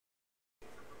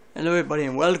Hello everybody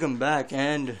and welcome back,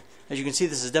 and as you can see,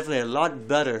 this is definitely a lot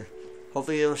better.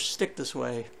 Hopefully it'll stick this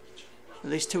way, at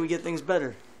least till we get things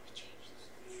better.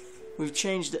 We've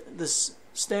changed this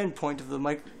standpoint of the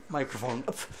microphone.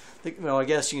 Well, I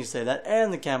guess you can say that,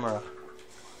 and the camera.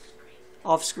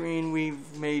 Off screen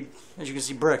we've made, as you can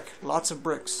see, lots of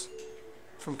bricks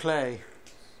from clay.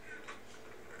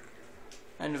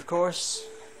 And of course,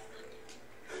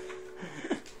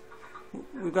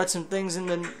 we've got some things in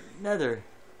the nether.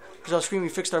 Because off screen we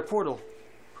fixed our portal.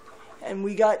 And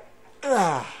we got,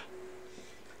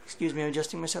 excuse me, I'm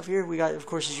adjusting myself here. We got, of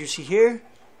course, as you see here,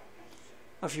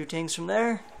 a few things from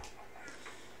there.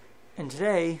 And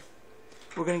today,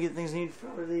 we're going to get things needed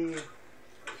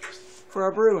for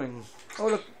our brewing. Oh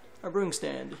look, our brewing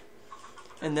stand.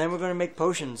 And then we're going to make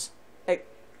potions.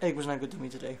 Egg was not good to me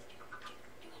today.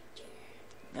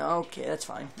 Okay, that's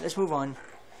fine. Let's move on.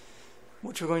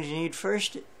 What we're going to need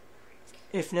first,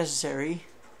 if necessary,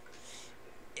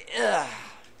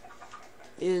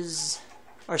 is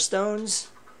our stones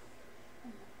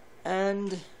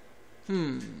and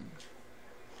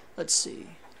let's see,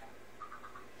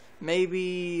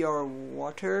 maybe our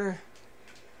water.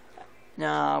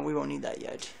 Nah, we won't need that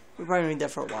yet. We probably need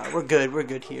that for a while. We're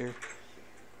good here.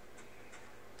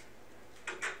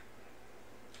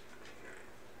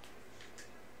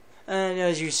 And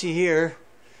as you see here,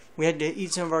 we had to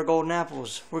eat some of our golden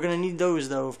apples. We're gonna need those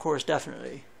though, of course,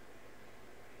 definitely.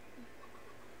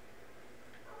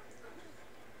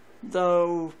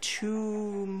 Though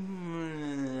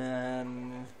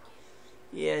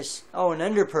yes. Oh, and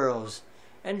ender pearls.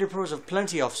 Ender pearls have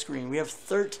plenty off screen. We have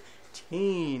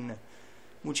 13,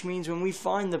 which means when we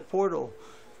find the portal,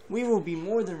 we will be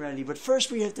more than ready. But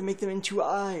first, we have to make them into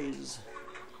eyes.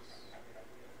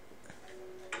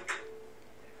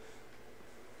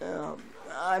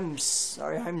 I'm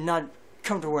sorry, I'm not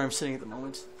comfortable where I'm sitting at the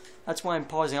moment. That's why I'm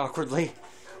pausing awkwardly.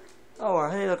 Oh,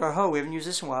 hey, look, our hoe. We haven't used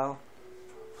this in a while.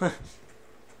 Are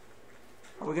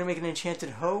we gonna make an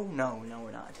enchanted hoe? No, we're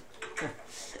not.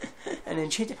 An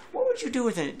enchanted. What would you do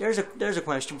with it? There's a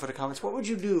question for the comments. What would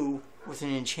you do with an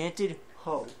enchanted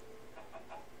hoe?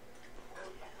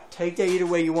 Take that either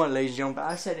way you want, ladies and gentlemen.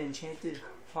 But I said enchanted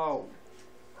hoe.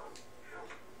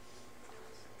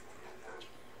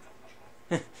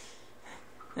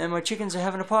 And my chickens are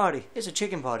having a party. It's a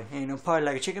chicken party. Ain't no party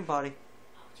like a chicken party.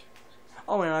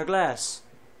 Oh, and our glass.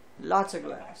 Lots of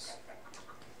glass.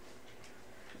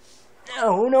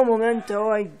 Oh, no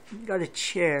momento. I got a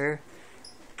chair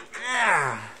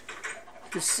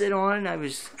to sit on. I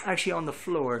was actually on the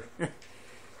floor.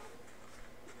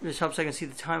 This helps I can see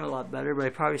the time a lot better, but I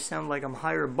probably sound like I'm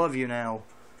higher above you now.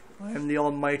 I am the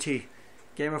almighty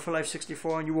Gamer for Life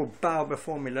 64, and you will bow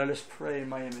before me. Let us pray in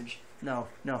my image. No.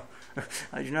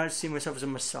 I do not see myself as a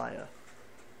messiah.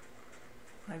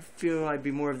 I feel I'd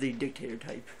be more of the dictator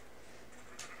type.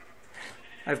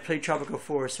 I've played Tropico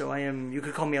 4, so I am, you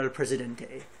could call me El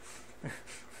Presidente.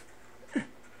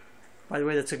 By the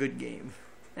way, that's a good game.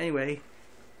 Anyway,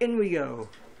 in we go.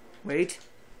 Wait.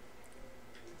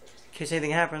 In case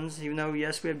anything happens, even though,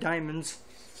 yes, we have diamonds.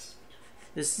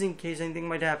 This is in case anything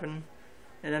might happen.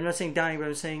 And I'm not saying dying, but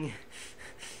I'm saying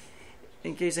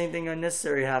in case anything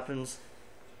unnecessary happens.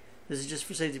 This is just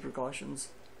for safety precautions.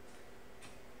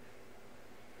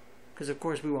 Because of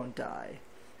course we won't die.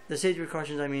 The safety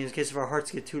precautions I mean is in case if our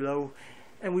hearts get too low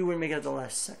and we wouldn't make it out the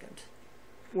last second.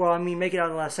 Well, I mean make it out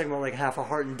the last second with like half a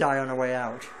heart and die on our way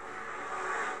out.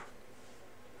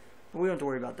 But we don't have to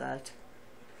worry about that.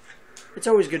 It's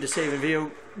always good to save in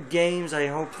video games. I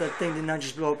hope that thing did not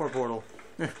just blow up our portal.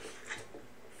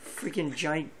 Freaking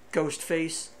giant ghost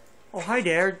face. Oh, hi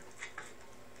there.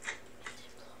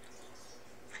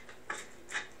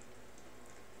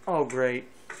 Oh, great.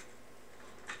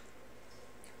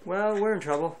 Well, we're in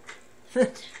trouble.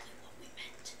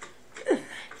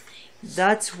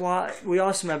 That's why we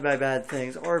also meant by bad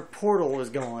things. Our portal is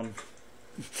gone.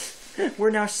 We're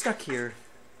now stuck here.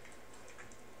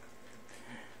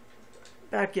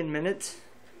 Back in minutes.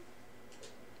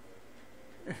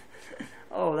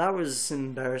 Oh, that was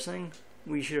embarrassing.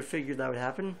 We should have figured that would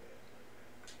happen.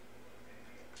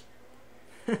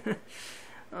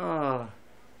 Oh.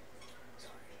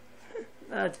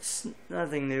 That's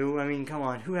nothing new. I mean, come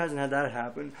on. Who hasn't had that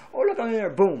happen? Oh, look, I'm there.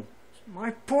 Boom.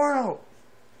 My portal.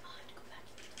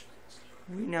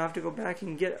 We now have to go back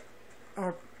and get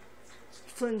our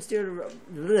flint and steel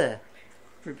to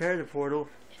repair the portal.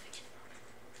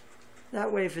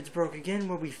 That way, if it's broke again,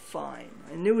 we'll be fine.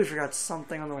 I knew we forgot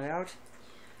something on the way out.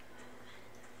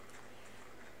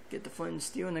 Get the flint and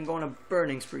steel and then go on a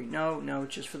burning spree. No,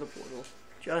 it's just for the portal.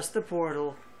 Just the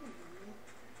portal.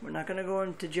 We're not gonna go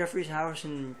into Jeffrey's house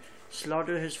and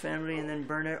slaughter his family and then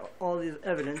burn all the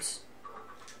evidence.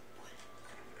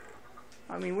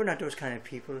 I mean, we're not those kind of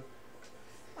people.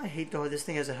 I hate though this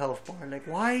thing has a health bar. Like,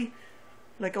 why?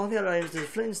 Like all the other items, does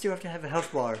Flint still have to have a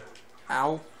health bar?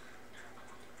 Ow.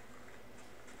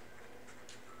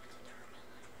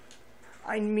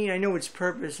 I mean, I know its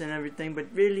purpose and everything, but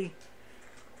really,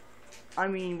 I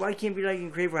mean, why can't it be like in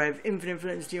Crave where I have infinite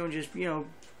Flint and Steel and just, you know,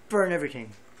 burn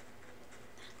everything?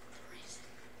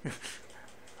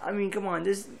 I mean, come on,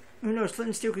 this, who knows, Flint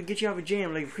and Steel could get you out of a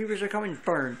jam. Like, creepers are coming,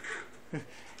 burn.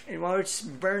 And while it's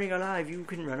burning alive, you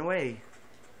can run away.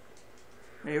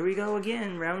 There we go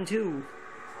again, round 2.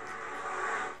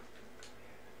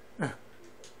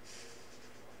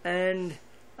 And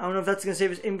I don't know if that's going to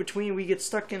save us in between we get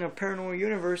stuck in a paranormal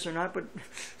universe or not, but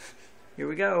here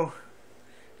we go.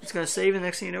 It's going to save, and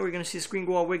next thing you know, we're going to see the screen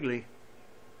go all wiggly.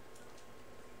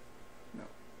 No.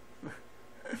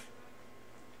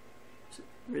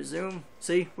 Resume.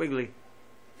 See? Wiggly.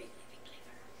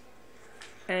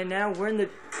 And now we're in the...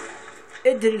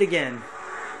 It did it again.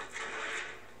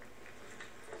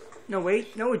 No,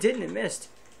 wait. No, it didn't. It missed.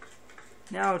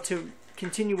 Now to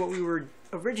continue what we were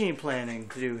originally planning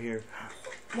to do here.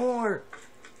 More!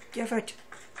 Give it!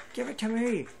 Give it to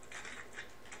me!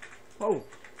 Whoa!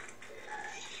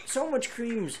 So much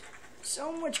creams!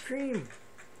 So much cream!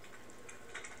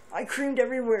 I creamed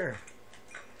everywhere!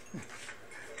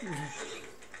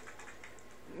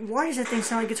 Why does that thing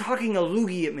sound like it's hawking a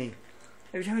loogie at me?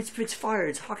 Every time it spits fire,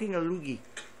 it's hawking a loogie.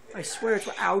 I swear it's,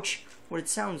 ouch, what it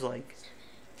sounds like.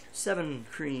 7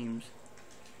 creams.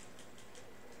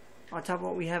 On top of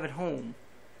what we have at home.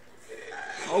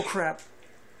 Oh crap.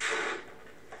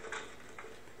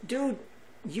 Dude,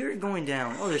 you're going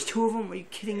down. Oh, there's 2 of them? Are you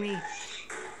kidding me?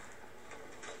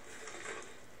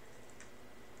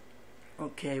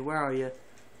 Okay, where are you?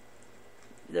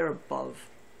 They're above.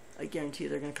 I guarantee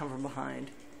they're gonna come from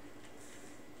behind.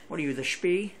 What are you, the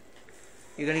spee?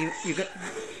 You're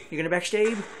gonna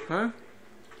backstab? Huh?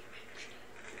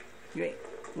 You ain't.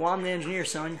 Well, I'm the engineer,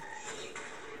 son.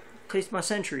 Placed my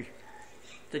sentry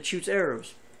that shoots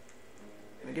arrows.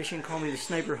 I guess you can call me the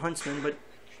sniper huntsman, but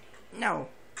no.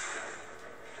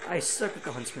 I suck at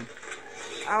the huntsman.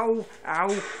 Ow,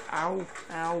 ow, ow,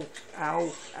 ow,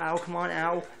 ow, ow, come on,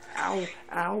 ow, ow,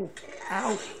 ow,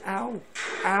 ow, ow,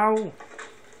 ow.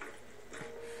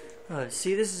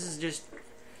 See, this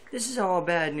is all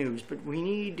bad news, but we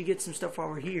need to get some stuff while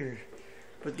we're here.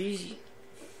 But these...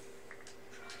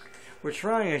 We're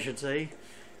trying, I should say.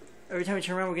 Every time we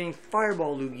turn around, we're getting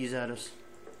fireball loogies at us.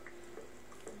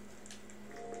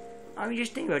 I mean,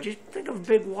 just think about it. Just think of a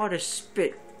big wad of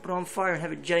spit, put on fire, and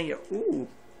have it jetting you. Ooh,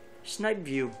 snipe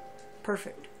view.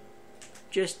 Perfect.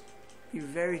 Just be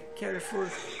very careful.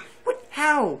 What?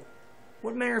 How?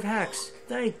 What manner of hacks?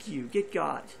 Thank you. Get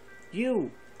God.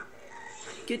 You.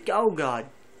 Get... Oh, God.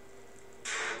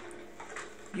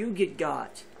 You get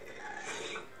got.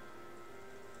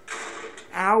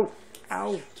 Ow.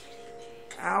 Ow.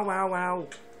 Ow, ow, ow.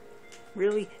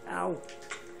 Really? Ow.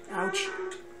 Ouch.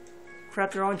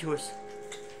 Crap, they're onto us.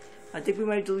 I think we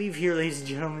might have to leave here, ladies and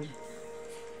gentlemen.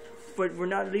 But we're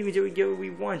not leaving till we get what we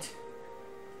want.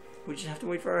 We just have to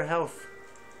wait for our health.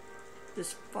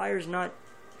 This fire's not...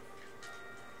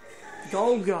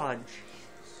 Oh, God.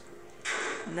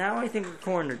 Now I think we're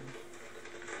cornered.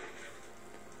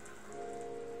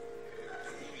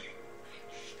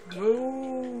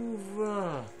 Move!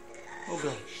 Oh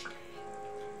God.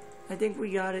 I think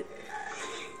we got it.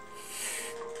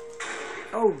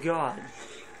 Oh God.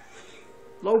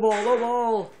 Low ball, low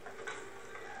ball!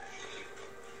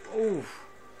 Oh.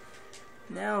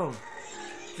 Now,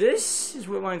 this is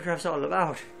what Minecraft's all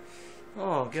about.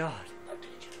 Oh God.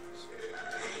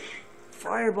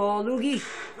 Fireball, loogie!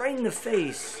 Right in the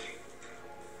face!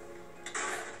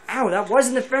 Ow, that was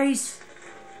in the face!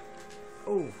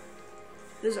 Oh.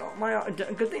 This is my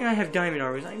good thing I have diamond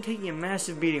armor, because I'm taking a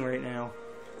massive beating right now.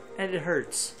 And it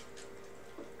hurts.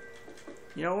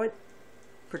 You know what?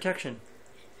 Protection.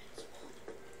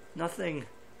 Nothing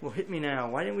will hit me now.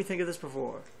 Why didn't we think of this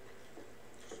before?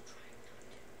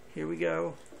 Here we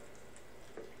go.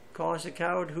 Call us a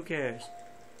coward? Who cares?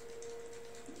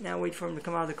 Now wait for him to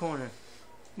come out of the corner.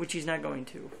 Which he's not going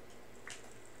to.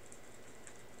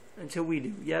 Until we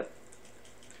do. Yep.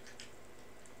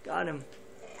 Got him.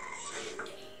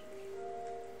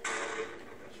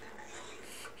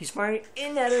 He's firing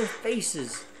in at our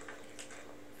faces.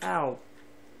 Ow.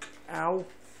 Ow.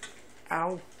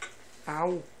 Ow.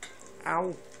 Ow.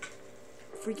 Ow.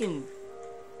 Freaking...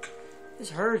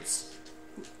 This hurts.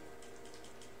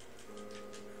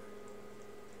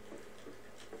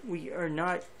 We are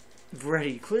not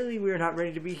ready. Clearly we are not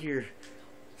ready to be here.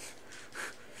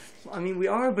 I mean, we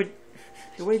are, but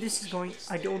the way this is going,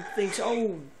 I don't think so.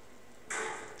 Oh,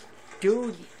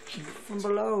 dude, from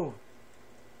below.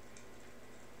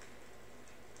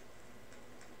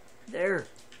 There.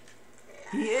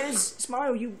 He is.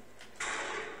 Smile, you.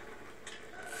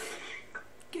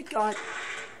 Get got.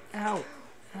 Ow.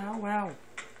 Ow, ow.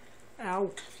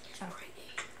 Ow. Ow.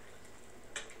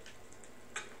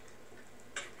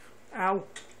 Ow.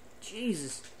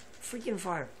 Jesus. Freaking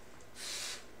fire.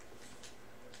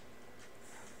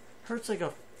 Hurts like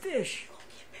a fish.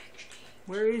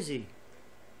 Where is he?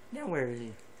 Now where is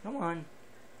he? Come on.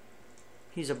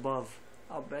 He's above,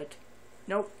 I'll bet.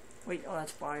 Nope. Wait, oh,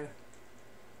 that's fire.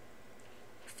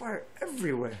 Fire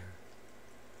everywhere.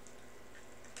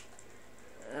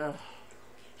 Ugh.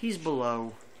 He's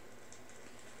below.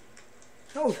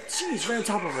 Oh, jeez, right on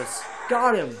top of us.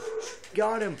 Got him.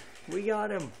 Got him. We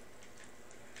got him.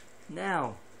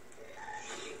 Now.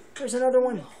 There's another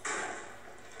one.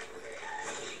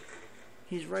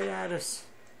 He's right at us.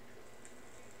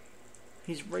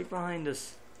 He's right behind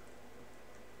us.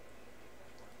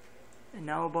 And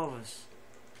now above us.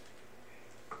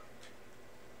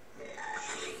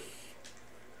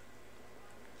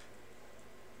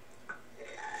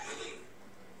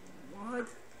 What?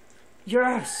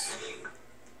 Yes!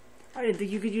 I didn't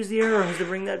think you could use the arrows to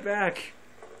bring that back.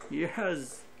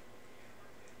 Yes.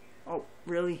 Oh,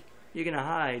 really? You're gonna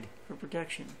hide for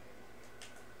protection.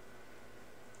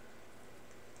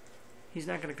 He's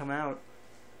not gonna come out.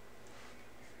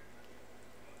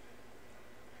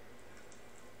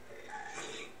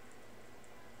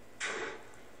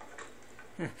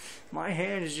 My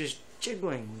hand is just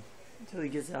jiggling until he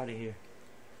gets out of here.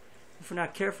 If we're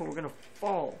not careful, we're gonna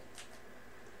fall.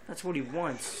 That's what he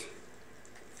wants.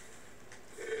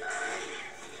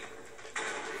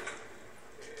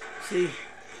 See,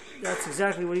 that's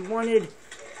exactly what he wanted.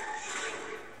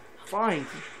 Fine,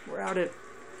 we're out of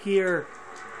here.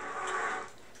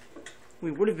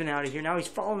 We would have been out of here. Now he's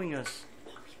following us.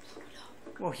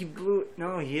 Well, he blew it.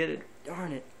 No, he hit it.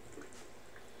 Darn it.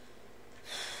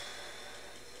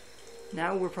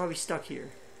 Now we're probably stuck here.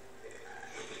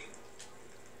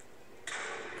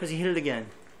 Because he hit it again.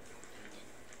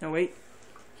 No, wait.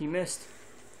 He missed.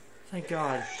 Thank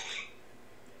God.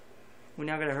 We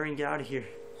now gotta hurry and get out of here.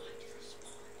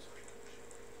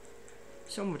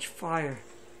 So much fire.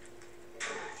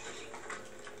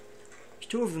 There's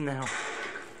two of them now.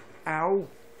 Ow.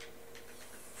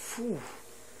 Phew.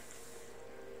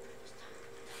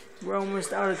 We're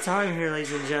almost out of time here,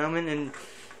 ladies and gentlemen, and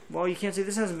well, you can't say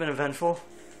this hasn't been eventful.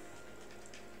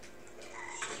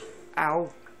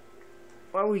 Ow.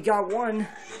 Well, we got one.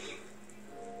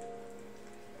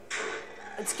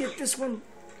 Let's get this one.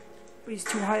 But he's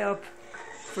too high up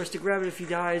for us to grab it if he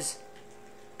dies.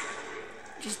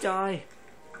 Just die.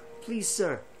 Please,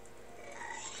 sir.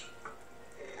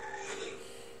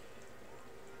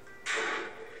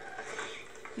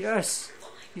 Yes.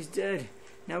 He's dead.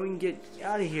 Now we can get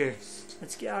out of here.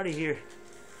 Let's get out of here.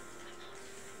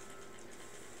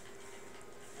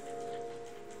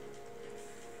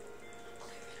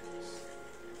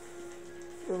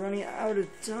 We're running out of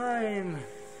time,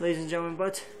 ladies and gentlemen,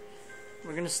 but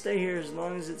we're gonna stay here as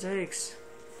long as it takes,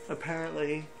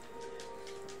 apparently.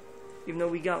 Even though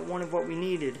we got one of what we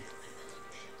needed.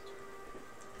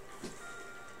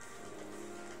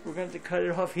 We're going to have to cut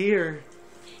it off here,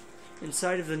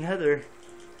 inside of the Nether.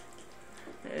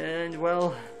 And,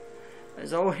 well,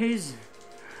 as always,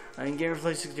 I'm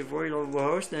GamerFly64, your lovable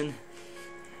host, and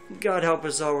God help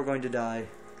us all, we're going to die.